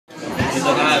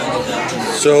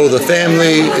So the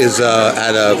family is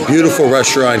at a beautiful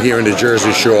restaurant here in the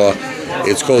Jersey Shore.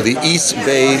 It's called the East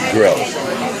Bay Grill.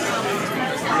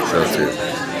 Show it to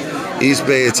you. East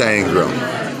Bay Italian Grill.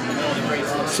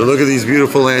 So look at these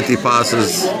beautiful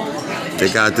antipastas. They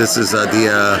got, this is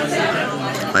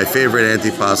my favorite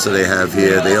antipasta they have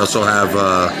here. They also have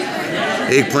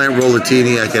eggplant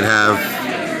rollatini I could have.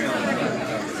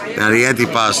 Now the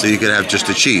antipasta, you could have just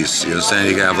the cheese. You understand?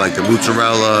 You could have like the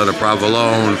mozzarella, the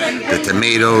provolone, the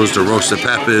tomatoes, the roasted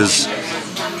peppers.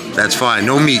 That's fine.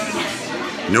 No meat.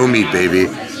 No meat, baby.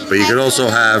 But you could also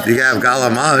have, you could have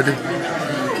galamad.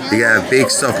 You could have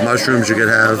baked stuffed mushrooms you could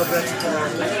have.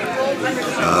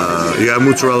 You got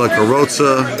mozzarella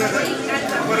carrozza.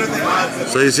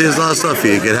 So you see there's a lot of stuff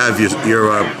here. You could have your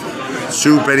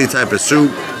soup, any type of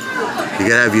soup. You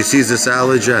could have your Caesar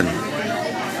salad, Jen.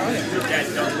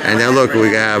 And then look, we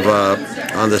have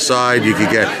on the side, you could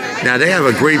get, now they have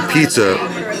a great pizza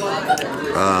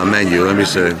menu. Let me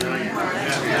see.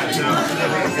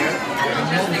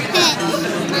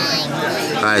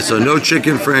 Alright, so no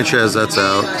chicken franchise, that's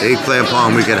out. Eggplant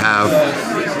palm we could have.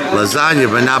 Lasagna,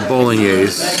 but not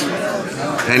bolognese.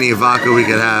 Penny vodka we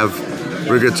could have.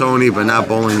 Rigatoni, but not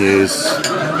bolognese.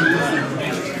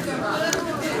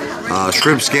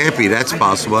 Shrimp scampi, that's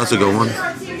possible. That's a good one.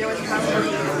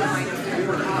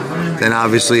 Then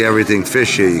obviously everything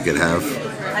fish here you could have.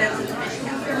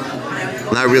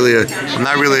 I'm not really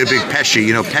a big pesce.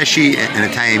 You know, pesce in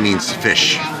Italian means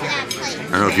fish. I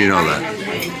don't know if you know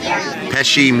that.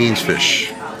 Pesce means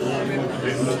fish.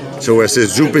 So it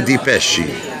says zuppa di pesce.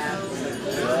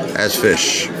 That's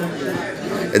fish.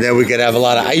 And then we could have a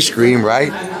lot of ice cream,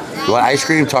 right? You want ice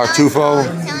cream? Tartufo?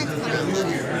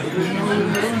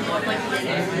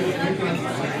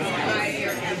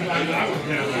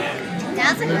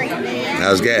 That's a great video. I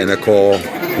was getting a call.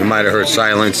 You might have heard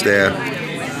silence there.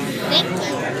 Thank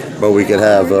you. But we could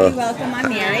have... Welcome, I'm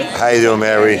Mary. How you doing,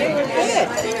 Mary? Good.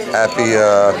 Happy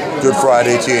Good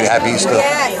Friday to you and happy Easter.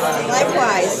 Yes,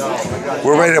 likewise.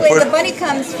 We're ready to put... the bunny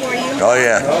comes for you. Oh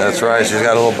yeah, that's right. She's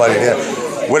got a little buddy there.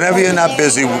 Whenever you're not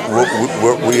busy,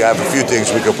 we have a few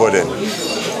things we could put in.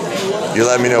 You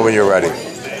let me know when you're ready.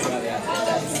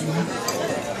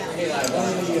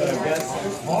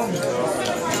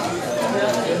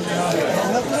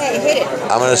 Okay, hit it.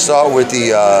 I'm going to start with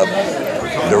the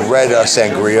red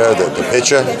sangria, the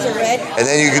pitcher. And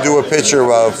then you could do a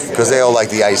pitcher of, because they all like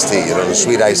the iced tea, you know, the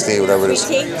sweet iced tea, whatever it is.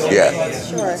 Sweet tea? Yeah.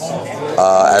 Sure.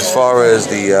 As far as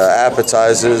the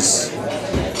appetizers,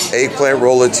 eggplant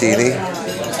rollatini,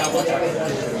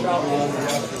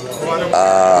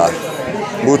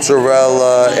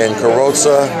 mozzarella and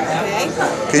carrozza.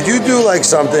 Could you do like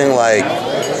something like,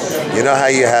 you know how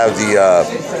you have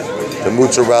the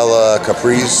mozzarella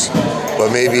caprese,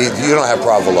 but maybe you don't have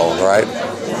provolone, right?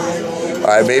 All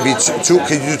right, maybe two.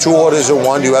 Could you do 2 orders in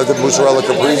one? Do you have the mozzarella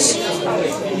caprese?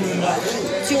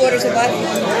 2 orders of what?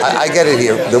 I get it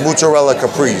here. The mozzarella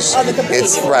caprese. Oh, the caprese.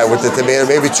 It's right with the tomato.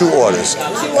 Maybe 2 orders. 2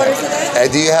 orders of that?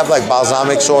 And do you have like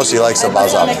balsamic sauce? He likes the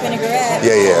balsamic. Vinaigrette.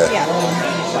 Yeah.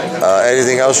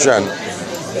 Anything else, Jen? You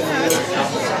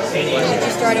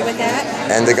started with that?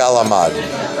 And the galamad.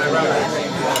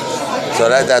 So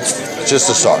that's just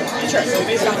a start. Sure.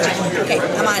 Okay,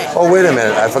 I'm on it. Oh, wait a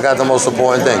minute. I forgot the most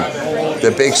important thing. The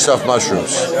baked stuffed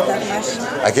mushrooms.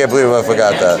 I can't believe I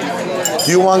forgot that.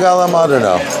 Do you want galamad or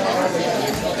no?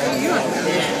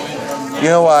 You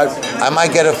know what? I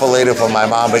might get it for later for my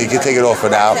mom, but you can take it off for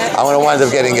now. I'm going to wind up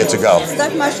getting it to go.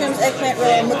 Stuffed mushrooms, eggplant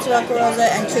roll, mozzarella carrozza,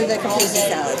 and 2 the caprese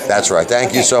salad. That's right.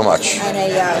 Thank you so much. And a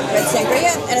red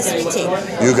sangria and a sweet tea.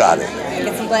 You got it. I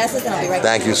get some glasses and I'll be right back.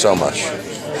 Thank you so much.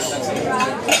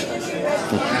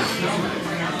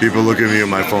 People look at me on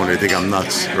my phone, they think I'm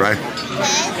nuts, right?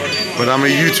 But I'm a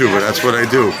YouTuber, that's what I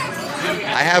do.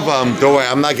 I have, don't worry,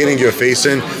 I'm not getting your face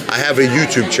in. I have a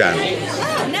YouTube channel.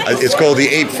 It's called the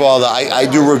Apefather. I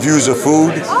do reviews of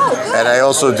food, and I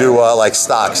also do like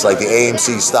stocks, like the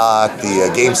AMC stock,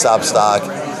 the GameStop stock.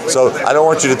 So I don't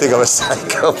want you to think I'm a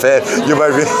psychopath. You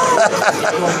might be,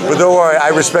 but don't worry. I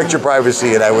respect your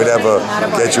privacy, and I would never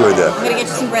get you in there. I'm gonna get you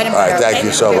some bread and butter. butter. All right, thank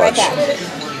you so much. Right,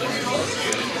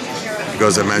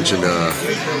 because I mentioned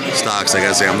stocks, I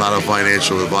gotta say I'm not a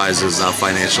financial advisor. It's not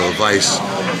financial advice.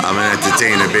 I'm an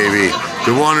entertainer, baby.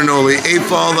 The one and only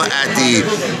Apefather at the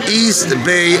East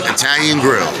Bay Italian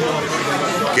Grill.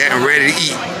 Getting ready to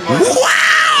eat.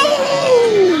 Wow!